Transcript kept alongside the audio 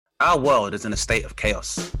Our world is in a state of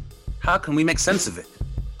chaos. How can we make sense of it?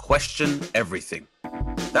 Question everything.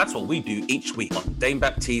 That's what we do each week on Dame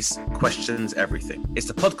Baptiste Questions Everything. It's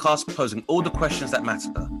the podcast posing all the questions that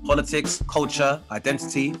matter. Politics, culture,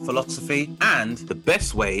 identity, philosophy, and the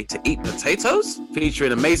best way to eat potatoes?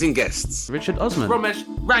 Featuring amazing guests. Richard Osman, Ramesh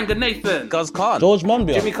Ranganathan, Guz Khan, George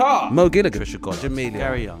Monbiot, Jimmy Carr, Mo Gilligan, Trisha Goddard, Jamelia,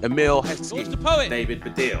 Gary Young, Emil Heskey, George the Poet, David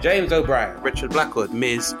Baddiel, James O'Brien, Richard Blackwood,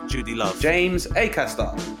 Ms. Judy Love, James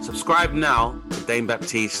Acaster. Subscribe now to Dame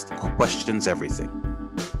Baptiste Questions Everything.